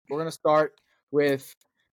we're gonna start with.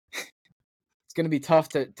 It's gonna be tough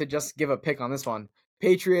to just give a pick on this one.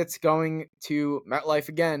 Patriots going to MetLife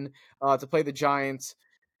again to play the Giants.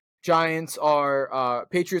 Patriots are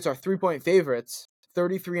 3-point favorites.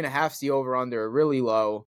 33.5 the over under, really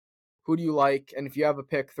low. Who do you like? And if you have a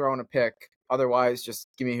pick, throw in a pick. Otherwise, just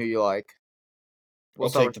give me who you like. I'll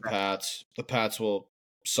take the Pats. The Pats will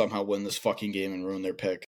somehow win this fucking game and ruin their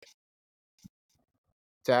pick.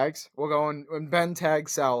 Tags? We'll go in Ben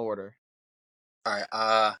tags Sal order. All right.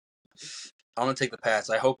 I'm going to take the Pats.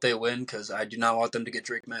 I hope they win because I do not want them to get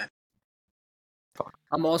Drake May.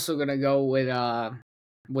 I'm also going to go with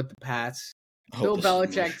the Pats. Bill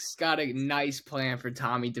Belichick's got a nice plan for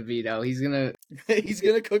Tommy DeVito. He's gonna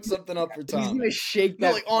cook something up for Tommy. He's gonna shake that.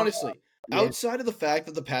 No, like honestly, outside of the fact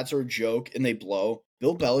that the Pats are a joke and they blow,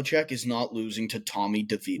 Bill Belichick is not losing to Tommy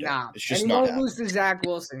DeVito. Nah, it's just and not. He won't happening. lose to Zach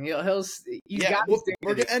Wilson.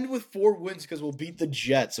 We're gonna end with 4 wins because we'll beat the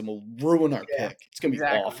Jets and we'll ruin our pick. It's gonna be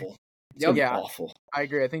awful. It's gonna be awful. I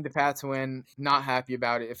agree. I think the Pats win. Not happy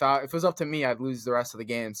about it. If it was up to me, I'd lose the rest of the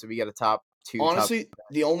game. So we get a top 2. Honestly,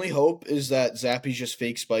 the only hope is that Zappy's just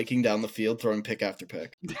fake spiking down the field, throwing pick after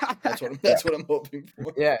pick. That's what I'm hoping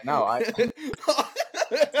for. Yeah, no,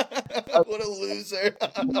 what a loser!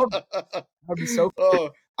 I'd be so.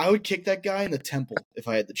 I would kick that guy in the temple if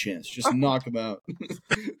I had the chance. Just knock him out.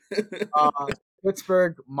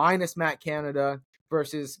 Pittsburgh minus Matt Canada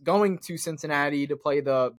versus going to Cincinnati to play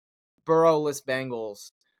the Burrow-less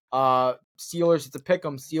Bengals. Steelers, it's a pick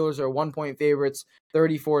 'em. Steelers are 1-point favorites.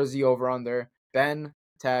 34 is the over-under. Ben,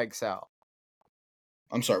 tag Sal.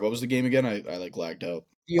 I'm sorry, what was the game again? I lagged out.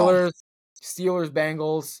 Steelers,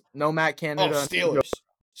 Bengals. No Matt Canada. Steelers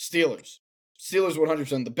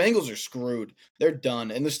 100%. The Bengals are screwed. They're done.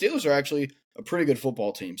 And the Steelers are actually a pretty good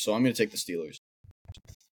football team, so I'm going to take the Steelers.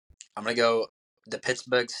 I'm going to go the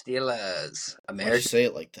Pittsburgh Steelers. Why'd you say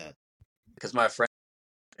it like that? Because my friend,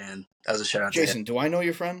 and as a shout out Jason, do I know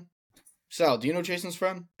your friend? Sal, do you know Jason's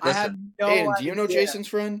friend? I have no Aiden, do you know Jason's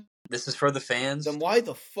friend? This is for the fans. Then why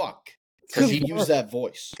the fuck? Because he used that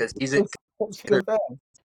voice. Because he's a fans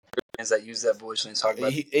that use that voice when he's talking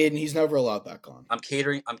about. Aiden, he's never allowed back on. I'm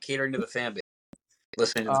catering to the fan base.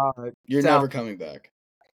 Listening to you're never coming back.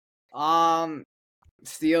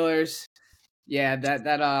 Steelers. Yeah,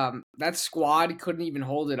 that squad couldn't even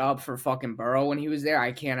hold it up for fucking Burrow when he was there.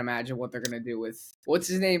 I can't imagine what they're gonna do with what's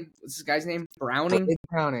his name? What's this guy's name? Browning.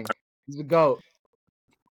 He's the GOAT.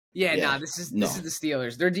 Yeah, this is the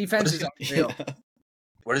Steelers. Their defense is unreal.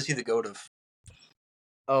 What is he the GOAT of?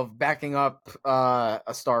 Of backing up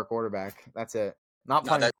a star quarterback. That's it. Not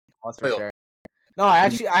playing. That's for sure. No, I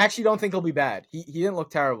actually don't think he'll be bad. He didn't look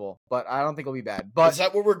terrible, but I don't think he'll be bad. But is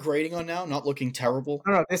that what we're grading on now? Not looking terrible?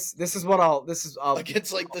 No. This is what I'll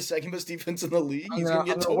against like the second best defense in the league. He's gonna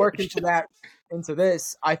get work into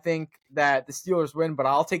this. I think that the Steelers win, but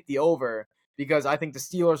I'll take the over because I think the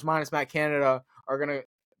Steelers minus Matt Canada are gonna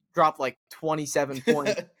drop like 27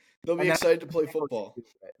 points. They'll be excited to play football.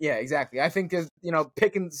 Yeah, exactly. I think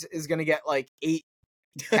Pickens is gonna get like 8.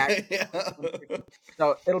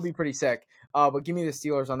 So it'll be pretty sick. But give me the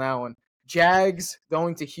Steelers on that one. Jags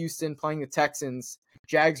going to Houston playing the Texans.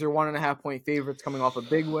 Jags are 1.5-point favorites coming off a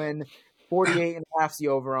big win. 48.5 the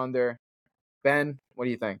over under. Ben, what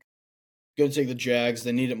do you think? Gonna take the Jags.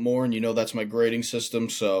 They need it more, and that's my grading system,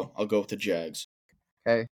 so I'll go with the Jags.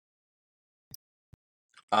 Okay.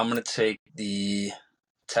 I'm gonna take the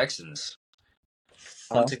Texans.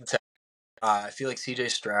 I feel like CJ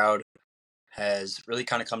Stroud has really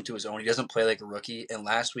kind of come to his own. He doesn't play like a rookie, and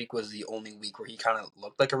last week was the only week where he kind of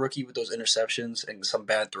looked like a rookie with those interceptions and some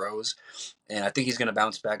bad throws. And I think he's going to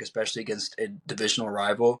bounce back, especially against a divisional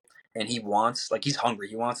rival. And he's hungry.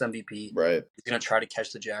 He wants MVP. Right. He's going to try to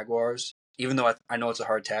catch the Jaguars, even though I know it's a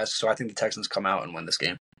hard task. So I think the Texans come out and win this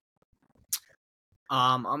game.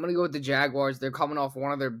 I'm going to go with the Jaguars. They're coming off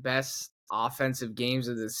one of their best offensive games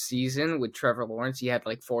of the season with Trevor Lawrence. He had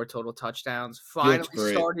like 4 total touchdowns.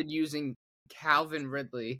 Finally started using Calvin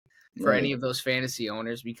Ridley for any of those fantasy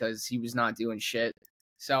owners because he was not doing shit.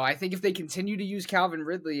 So I think if they continue to use Calvin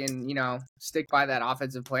Ridley and, stick by that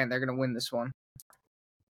offensive plan, they're going to win this one.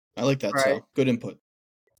 I like that, so good input.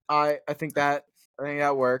 I think that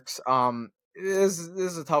works. This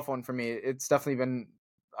is a tough one for me. It's definitely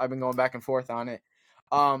I've been going back and forth on it.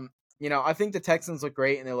 I think the Texans look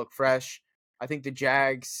great and they look fresh. I think the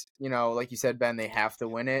Jags, like you said, Ben, they have to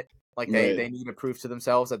win it. Like they need to prove to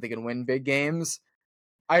themselves that they can win big games.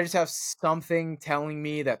 I just have something telling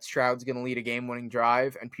me that Stroud's going to lead a game-winning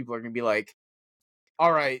drive, and people are going to be like,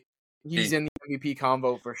 "All right, he's in the MVP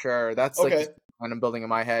combo for sure." That's like the I'm building in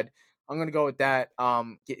my head. I'm going to go with that.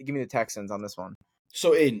 Give me the Texans on this one.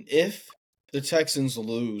 So, Aiden, if the Texans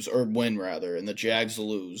lose, or win rather, and the Jags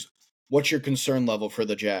lose, what's your concern level for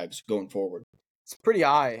the Jags going forward? It's pretty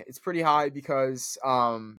high. It's pretty high because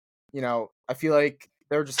I feel like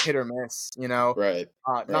they're just hit or miss. Right.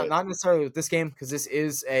 Not necessarily with this game because this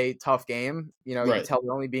is a tough game. You can tell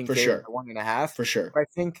they're only being For favored sure. by 1.5. For sure. But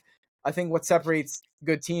I think what separates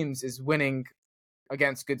good teams is winning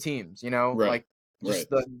against good teams. Like just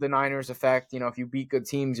the Niners effect. If you beat good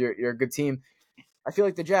teams, you're a good team. I feel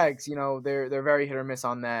like the Jags, they're very hit or miss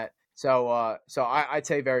on that. So I'd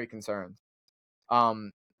say very concerned.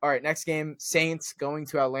 All right, next game, Saints going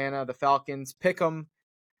to Atlanta. The Falcons pick them,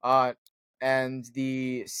 and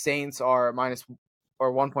the Saints are minus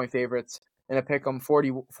or 1 point favorites. And a pick them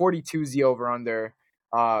 42 the over under.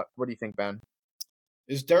 What do you think, Ben?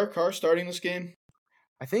 Is Derek Carr starting this game?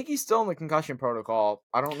 I think he's still in the concussion protocol.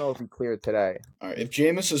 I don't know if he cleared today. All right, if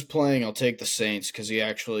Jameis is playing, I'll take the Saints because he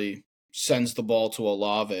actually sends the ball to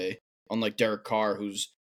Olave, unlike Derek Carr, who's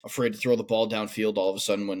afraid to throw the ball downfield all of a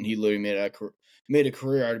sudden when he literally made a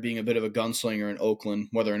career out of being a bit of a gunslinger in Oakland,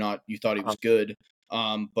 whether or not you thought he was good.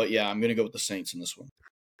 But yeah, I'm going to go with the Saints in this one.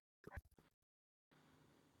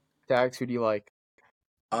 Dax, who do you like?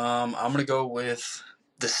 I'm going to go with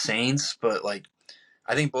the Saints, but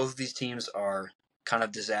I think both of these teams are kind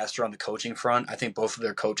of disaster on the coaching front. I think both of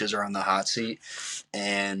their coaches are on the hot seat,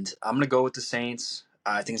 and I'm going to go with the Saints.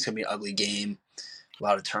 I think it's going to be an ugly game, a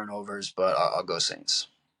lot of turnovers, but I'll go Saints,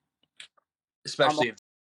 especially if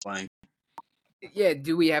they're playing. Yeah,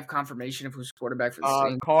 do we have confirmation of who's quarterback for the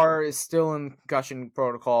Saints? Carr is still in concussion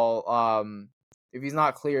protocol. If he's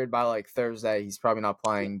not cleared by Thursday, he's probably not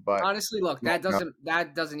playing. But honestly, look, that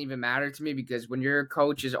doesn't even matter to me because when your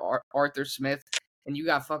coach is Arthur Smith and you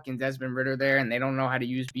got fucking Desmond Ridder there and they don't know how to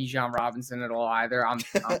use Bijan Robinson at all either, I'm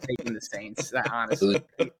taking the Saints. Honestly,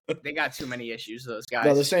 they got too many issues. Those guys.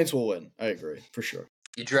 No, the Saints will win. I agree for sure.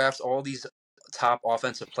 You draft all these top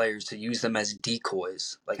offensive players to use them as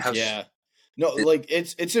decoys. No,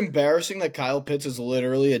 it's embarrassing that Kyle Pitts is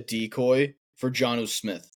literally a decoy for Jonnu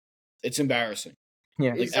Smith. It's embarrassing.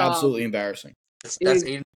 Yeah, absolutely embarrassing. That's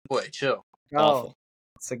Aiden Boy. Chill. Awful.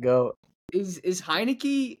 It's a goat. Is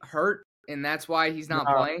Heineke hurt and that's why he's not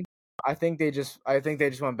playing? I think they just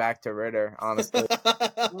went back to Ridder. Honestly,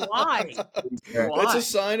 why? That's a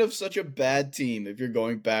sign of such a bad team if you're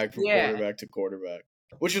going back from quarterback to quarterback,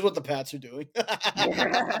 which is what the Pats are doing.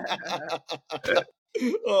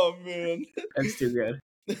 Oh man, that's too good.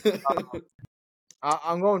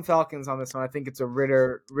 I'm going Falcons on this one. I think it's a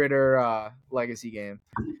Ridder legacy game.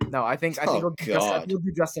 No, I think he'll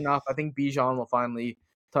do just enough. I think Bijan will finally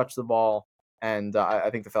touch the ball, and I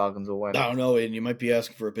think the Falcons will win. I don't know, Aiden. You might be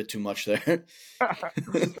asking for a bit too much there.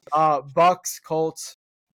 Bucks, Colts.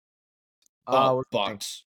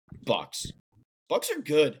 Bucks are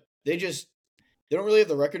good. They don't really have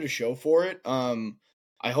the record to show for it.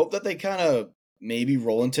 I hope that they kind of maybe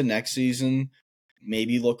roll into next season,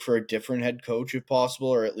 maybe look for a different head coach if possible,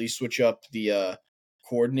 or at least switch up the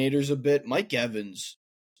coordinators a bit. Mike Evans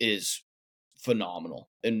is phenomenal.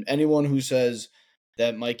 And anyone who says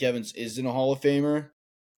that Mike Evans isn't a Hall of Famer,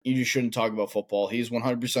 you just shouldn't talk about football. He's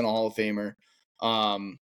 100% a Hall of Famer.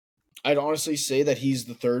 I'd honestly say that he's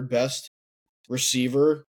the third best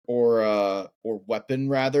receiver or weapon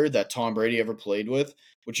rather that Tom Brady ever played with,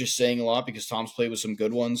 which is saying a lot because Tom's played with some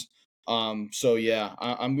good ones. So yeah,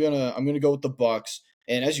 I'm gonna go with the Bucks.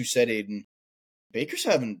 And as you said, Aiden, Baker's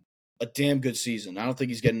having a damn good season. I don't think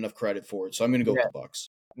he's getting enough credit for it, so I'm gonna go with the Bucks.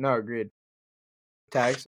 No, agreed.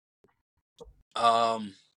 Tags.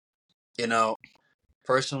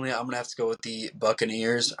 Personally, I'm gonna have to go with the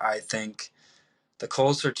Buccaneers. I think the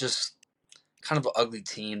Colts are just kind of an ugly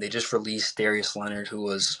team. They just released Darius Leonard, who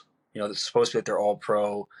was, supposed to be their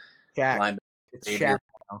All-Pro linebacker. It's Shaq.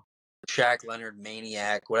 Shaq Leonard,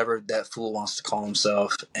 maniac, whatever that fool wants to call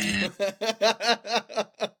himself, and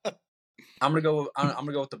I'm gonna go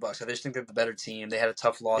with the Bucs. I just think they're the better team. They had a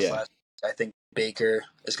tough loss last week. I think Baker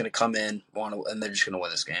is gonna come in, and they're just gonna win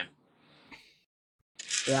this game.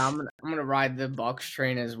 Yeah, I'm gonna ride the Bucs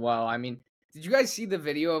train as well. I mean, did you guys see the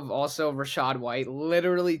video of also Rachaad White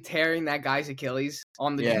literally tearing that guy's Achilles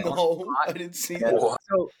on the game? No, I didn't see that.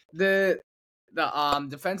 So the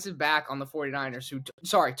defensive back on the 49ers who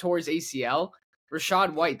tore his ACL,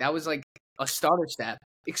 Rachaad White, that was like a starter step,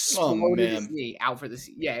 exploded his knee out for the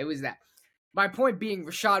season. Yeah, it was that. My point being,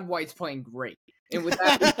 Rachaad White's playing great. And with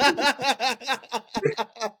that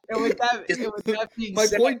being my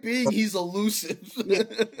point being, he's elusive.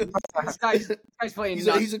 This guy's playing.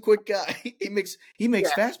 He's a quick guy. He makes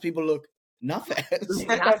fast people look not fast.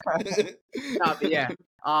 But yeah,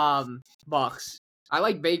 Bucks. I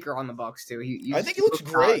like Baker on the Bucks too. I think he looks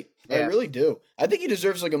great. Yeah. I really do. I think he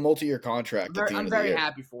deserves like a multi-year contract at the end of the year. I'm very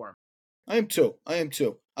happy for him. I am too.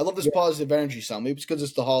 I love this positive energy sound. Maybe it's because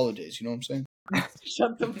it's the holidays. You know what I'm saying?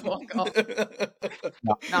 Shut the fuck up.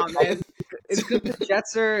 No, man. It's because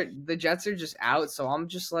the Jets are just out, so I'm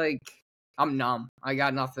just like I'm numb. I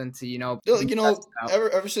got nothing to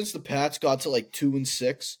ever since the Pats got to like 2-6,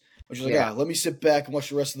 I was just like, let me sit back and watch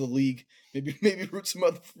the rest of the league. Maybe root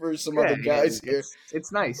for some other guys here.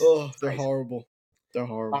 It's nice. Oh, they're horrible. They're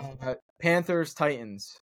horrible. Panthers,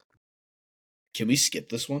 Titans. Can we skip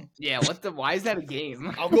this one? Yeah, why is that a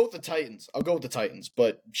game? I'll go with the Titans.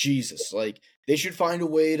 But Jesus, like they should find a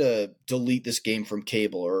way to delete this game from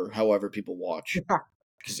cable or however people watch.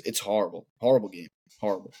 Because it's horrible. Horrible game.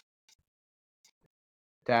 Horrible.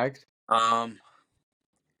 Tags? I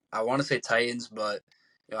want to say Titans, but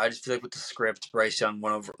I just feel like with the script, Bryce Young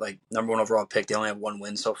number 1 overall pick. They only have 1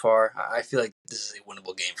 win so far. I feel like this is a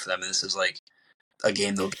winnable game for them, and this is like a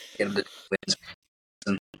game they'll get them to win.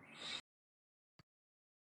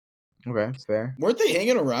 Okay, fair. Weren't they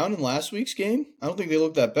hanging around in last week's game? I don't think they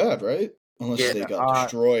looked that bad, right? Unless they got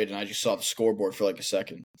destroyed, and I just saw the scoreboard for like a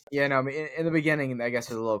second. Yeah, no, I mean, in the beginning, I guess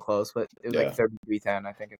it was a little close, but it was like 33-10,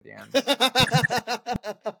 I think, at the end.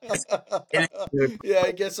 Yeah,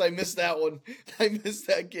 I guess I missed that one. I missed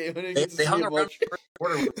that game. I didn't get to see it much.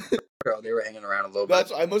 They were hanging around a little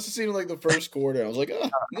bit. I must have seen it like the first quarter. I was like,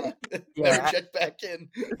 better check back in.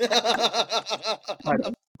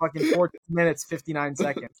 Fucking 14 minutes, 59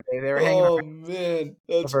 seconds. They were hanging around. Oh, man.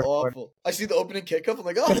 That's awful. Quarter. I see the opening kickoff. I'm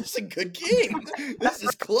like, oh, this is a good game. This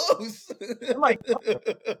is close.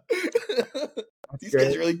 These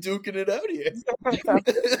guys are really duking it out here.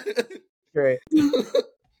 Great.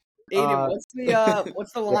 Aiden,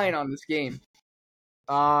 what's the line on this game?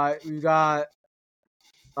 We got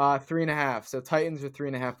 3.5. So Titans are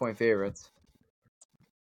 3.5-point favorites.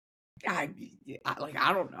 I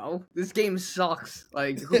don't know. This game sucks.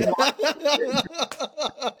 Like,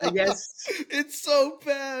 I guess it's so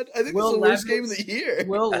bad. I think it's the worst game of the year.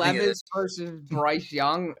 Will Levis versus Bryce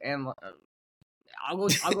Young, and I'll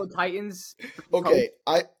go Titans. Okay,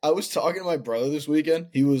 I was talking to my brother this weekend.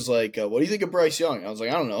 He was like, "What do you think of Bryce Young?" I was like,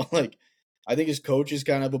 "I don't know. Like, I think his coach is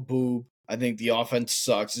kind of a boob. I think the offense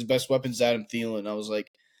sucks. His best weapon's Adam Thielen." I was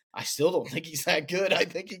like, I still don't think he's that good. I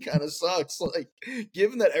think he kind of sucks. Like,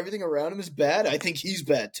 given that everything around him is bad, I think he's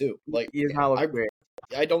bad too. Like, great.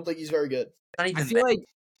 I don't think he's very good. I feel like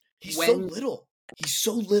he's so little. He's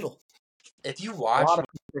so little. If you watch,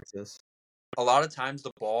 a lot of times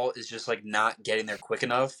the ball is just like not getting there quick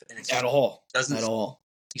enough, and it's at all.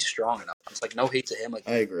 He's strong enough. It's like no hate to him. Like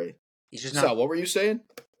I agree. He's just not. So, what were you saying?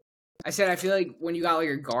 I said I feel like when you got like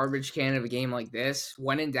a garbage can of a game like this,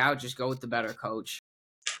 when in doubt, just go with the better coach.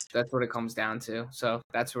 That's what it comes down to. So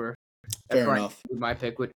that's where fair enough. My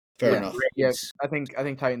pick would. Fair enough. Yes, I think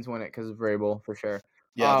Titans win it because of Vrabel for sure.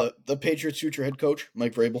 Yeah, the Patriots' future head coach,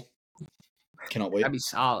 Mike Vrabel. Cannot wait. That'd be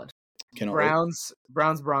solid. Cannot Browns,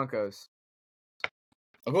 Broncos.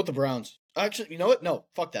 I'll go with the Browns. Actually, you know what? No,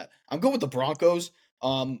 fuck that. I'm going with the Broncos.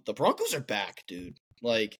 The Broncos are back, dude.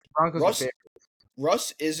 Like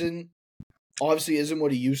Russ isn't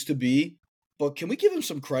what he used to be, but can we give him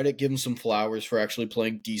some credit, give him some flowers for actually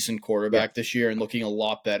playing decent quarterback this year and looking a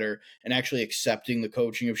lot better and actually accepting the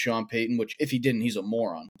coaching of Sean Payton, which if he didn't, he's a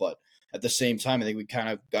moron. But at the same time, I think we kind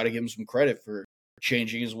of got to give him some credit for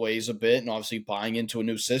changing his ways a bit and obviously buying into a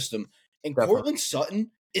new system. And Cortland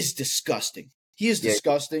Sutton is disgusting. He is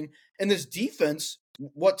disgusting. And this defense,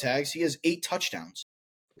 what tags? He has 8 touchdowns.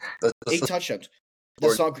 8 touchdowns.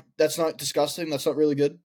 That's not disgusting. That's not really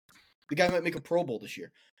good. The guy might make a Pro Bowl this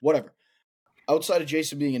year. Whatever. Outside of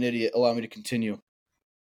Jason being an idiot, allow me to continue.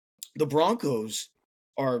 The Broncos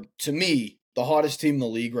are, to me, the hottest team in the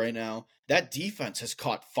league right now. That defense has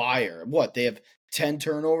caught fire. They have 10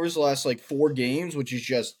 turnovers the last 4 games, which is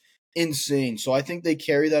just insane. So I think they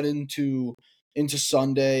carry that into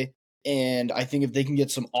Sunday. And I think if they can get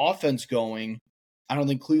some offense going, I don't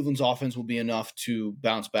think Cleveland's offense will be enough to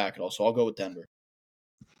bounce back at all. So I'll go with Denver.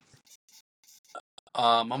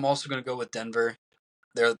 I'm also going to go with Denver.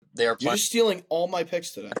 They are. You're just stealing all my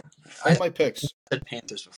picks today. All my picks. I said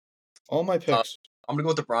Panthers before. All my picks. I'm going to go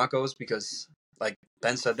with the Broncos because, like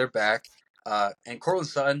Ben said, they're back. And Cortland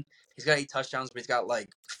Sutton, he's got 8 touchdowns, but he's got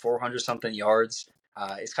 400-something yards.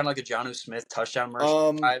 It's kind of like a Jonnu Smith touchdown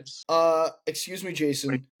vibes. Excuse me,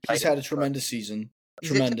 Jason. He's had a tremendous season.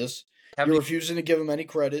 Tremendous. You're refusing to give him any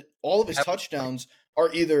credit. All of his touchdowns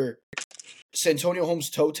are either Santonio Holmes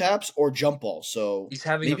toe taps or jump balls. So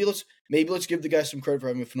maybe let's give the guy some credit for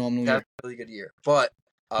having a phenomenal year. Really good year. But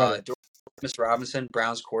Miss Robinson,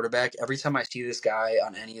 Brown's quarterback. Every time I see this guy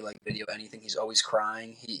on any video, anything, he's always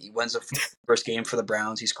crying. He wins the first game for the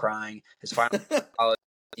Browns. He's crying. His final college,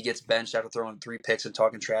 he gets benched after throwing 3 picks and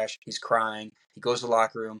talking trash. He's crying. He goes to the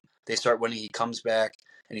locker room. They start winning. He comes back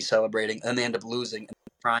and he's celebrating. And they end up losing and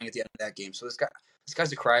crying at the end of that game. So this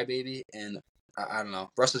guy's a crybaby, and I don't know.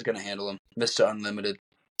 Russ is going to handle him. Mr. Unlimited.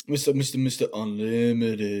 Mr.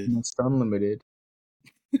 Unlimited. Mr. Unlimited.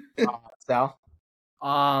 Sal?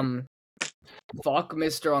 Fuck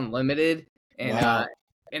Mr. Unlimited and Wow.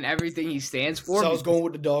 And everything he stands for. Sal's going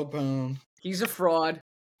with the dog pound. He's a fraud.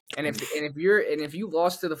 And if you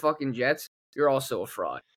lost to the fucking Jets, you're also a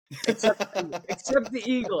fraud. Except the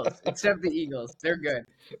Eagles. Except the Eagles. They're good.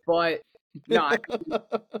 But no,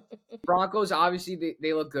 Broncos, obviously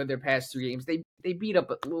they look good their past 3 games. They beat up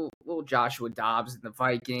a little Joshua Dobbs and the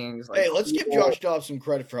Vikings. Hey, let's give Josh Dobbs some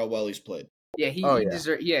credit for how well he's played. Yeah, he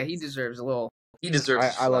deserves a little. He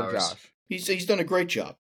deserves. I love Josh. He's done a great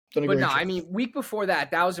job. I mean, week before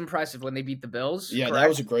that was impressive when they beat the Bills. Yeah, correct? that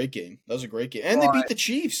was a great game. And they beat the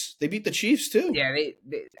Chiefs. They beat the Chiefs too. Yeah, they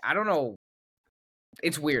I don't know.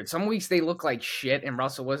 It's weird. Some weeks they look like shit, and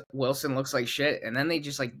Russell Wilson looks like shit, and then they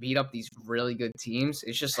just beat up these really good teams.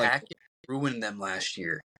 It's just Hackett ruined them last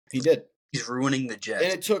year. He did. He's ruining the Jets.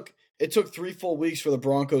 And it took 3 full weeks for the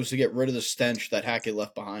Broncos to get rid of the stench that Hackett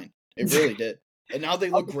left behind. It really did. And now they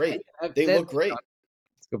look great. They look great.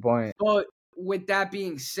 That's a good point. But with that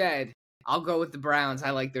being said, I'll go with the Browns.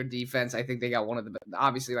 I like their defense. I think they got one of the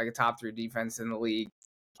obviously a top 3 defense in the league.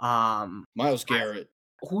 Miles Garrett.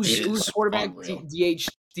 Who's quarterback?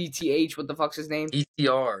 DTH. What the fuck's his name?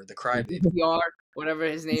 ETR, the crybaby. ETR, whatever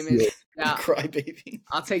his name is. Yeah, Crybaby.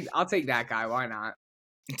 I'll take that guy. Why not?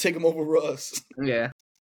 Take him over Russ. Yeah.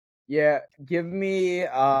 Yeah, give me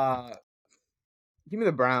the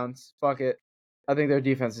Browns. Fuck it. I think their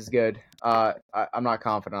defense is good. I'm not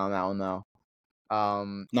confident on that one though.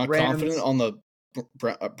 Not confident on the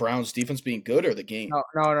Browns defense being good or the game? No,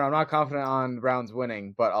 I'm not confident on the Browns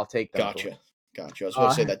winning, but I'll take them. Gotcha. I was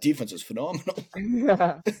about to say that defense is phenomenal.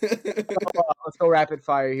 Let's go rapid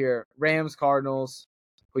fire here. Rams, Cardinals.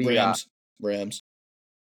 Who you got? Rams.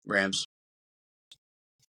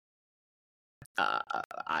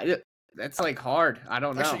 That's hard. I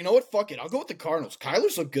don't know. Actually, you know what? Fuck it. I'll go with the Cardinals.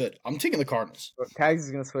 Kyler's look good. I'm taking the Cardinals. Tags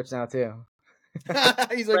is gonna switch now too.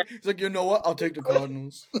 he's like, you know what? I'll take the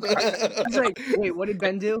Cardinals. He's like, wait, what did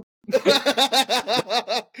Ben do?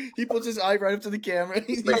 He puts his eye right up to the camera.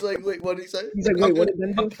 He's like, wait, what did he say? He's like, wait, what did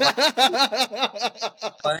Ben do?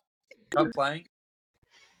 Cup playing?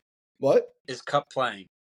 What? Is Cup playing?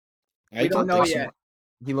 We don't know yet.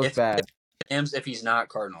 He looks bad. Rams if he's not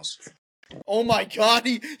Cardinals. Oh my god,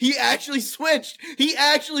 he actually switched.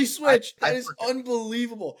 That is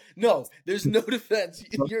unbelievable. No, there's no defense.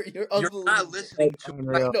 You're unbelievable. You're not listening to me.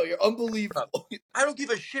 No, you're unbelievable. I don't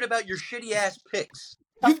give a shit about your shitty ass picks.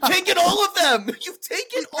 You've taken all of them.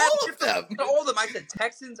 All of them. I said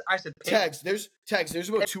Texans. I said Tags. There's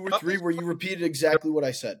about 2 or 3 where you repeated exactly what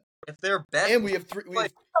I said. If they're best, and we have 3. We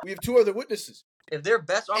have 2 other witnesses. If they're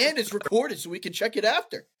best, and it's recorded so we can check it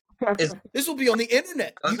after. This will be on the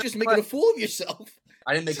internet. You just making a fool of yourself.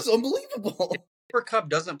 I didn't make this is unbelievable. Cooper Cup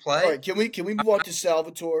doesn't play. All right, can we move on to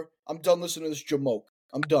Salvatore? I'm done listening to this jamoke.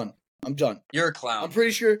 I'm done. You're a clown. I'm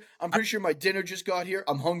pretty sure my dinner just got here.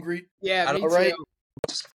 I'm hungry. Yeah, me all right?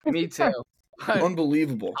 too. Me too.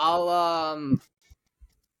 Unbelievable.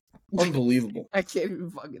 Unbelievable. I can't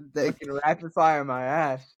even fucking think. Rapid fire my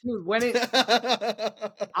ass. Dude,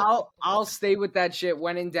 I'll stay with that shit.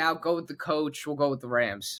 When in doubt, go with the coach. We'll go with the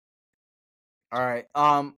Rams. All right.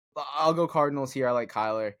 I'll go Cardinals here. I like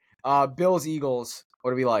Kyler. Bills, Eagles.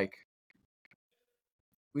 What do we like?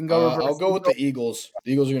 We can go. I'll go with the Eagles.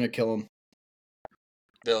 The Eagles are gonna kill them.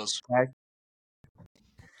 Bills. Okay.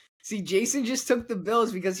 See, Jason just took the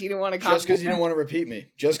Bills because he didn't want to. Just because you didn't want to repeat me.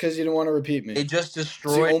 They just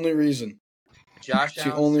destroyed. It's the only reason. Josh. It's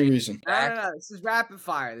the only reason. No. This is rapid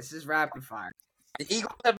fire. The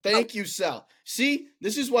Eagles have. Thank you, Sal. See,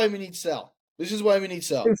 this is why we need Sal.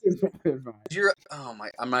 You're. Oh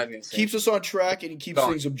my! I'm not even gonna say. Keeps us on track and he keeps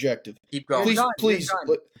things objective. Keep going. Please.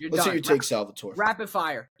 Let's hear your take, Salvatore. Rapid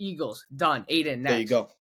fire. Eagles. Done. Aiden. Next. There you go.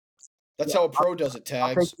 That's how a pro does it,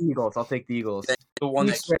 Tags. I'll take the Eagles. The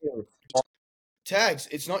one Tags,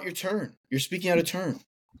 it's not your turn. You're speaking out of turn.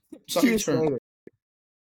 It's not your turn. Raiders.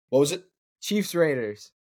 What was it? Chiefs,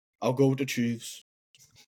 Raiders. I'll go with the Chiefs.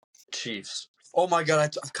 Oh my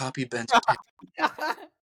god, I've copied Ben.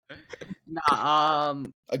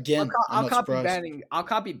 Again, I'll copy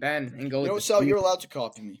Ben and go. You know what, Sal? You're allowed to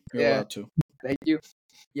copy me. You're allowed to. Thank you.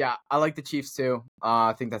 Yeah, I like the Chiefs too.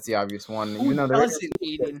 I think that's the obvious one. Who doesn't,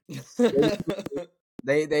 Aiden?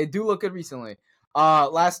 They do look good recently.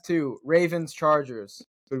 Last two, Ravens, Chargers.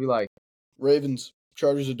 What do we like? Ravens.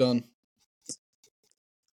 Chargers are done.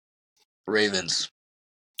 Ravens.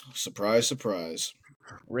 Surprise, surprise.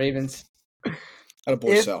 Ravens.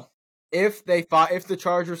 Attaboy, Sal. If the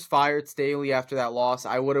Chargers fired Staley after that loss,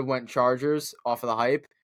 I would have went Chargers off of the hype.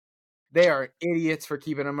 They are idiots for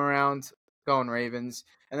keeping him around. Going Ravens.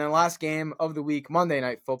 And then last game of the week, Monday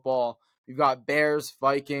Night Football. We've got Bears,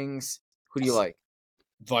 Vikings. Who do you like?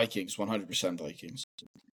 Vikings, 100% Vikings.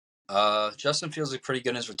 Justin Fields is pretty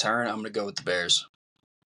good in his return. I'm going to go with the Bears.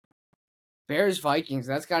 Bears, Vikings.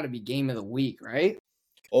 That's got to be game of the week, right?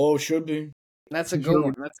 Oh, should be. That's a good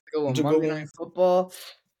one. That's a good one. Monday Night Football.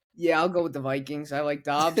 Yeah, I'll go with the Vikings. I like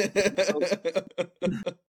Dobbs.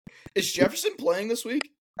 Is Jefferson playing this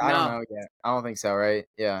week? I don't know yet. I don't think so, right?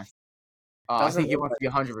 Yeah. I think he wants to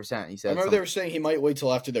be 100%. He said. I remember they were saying he might wait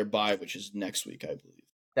till after their bye, which is next week, I believe.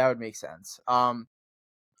 That would make sense. I'm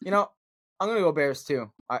gonna go Bears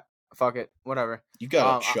too. Fuck it, whatever. You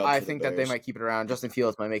got I think that they might keep it around. Justin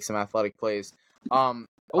Fields might make some athletic plays. All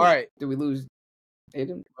right. Did we lose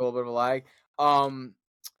Aiden? A little bit of a lag.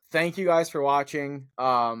 Thank you guys for watching.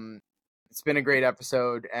 It's been a great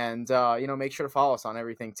episode, and make sure to follow us on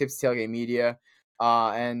everything. Tips Tailgate Media.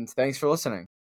 And thanks for listening.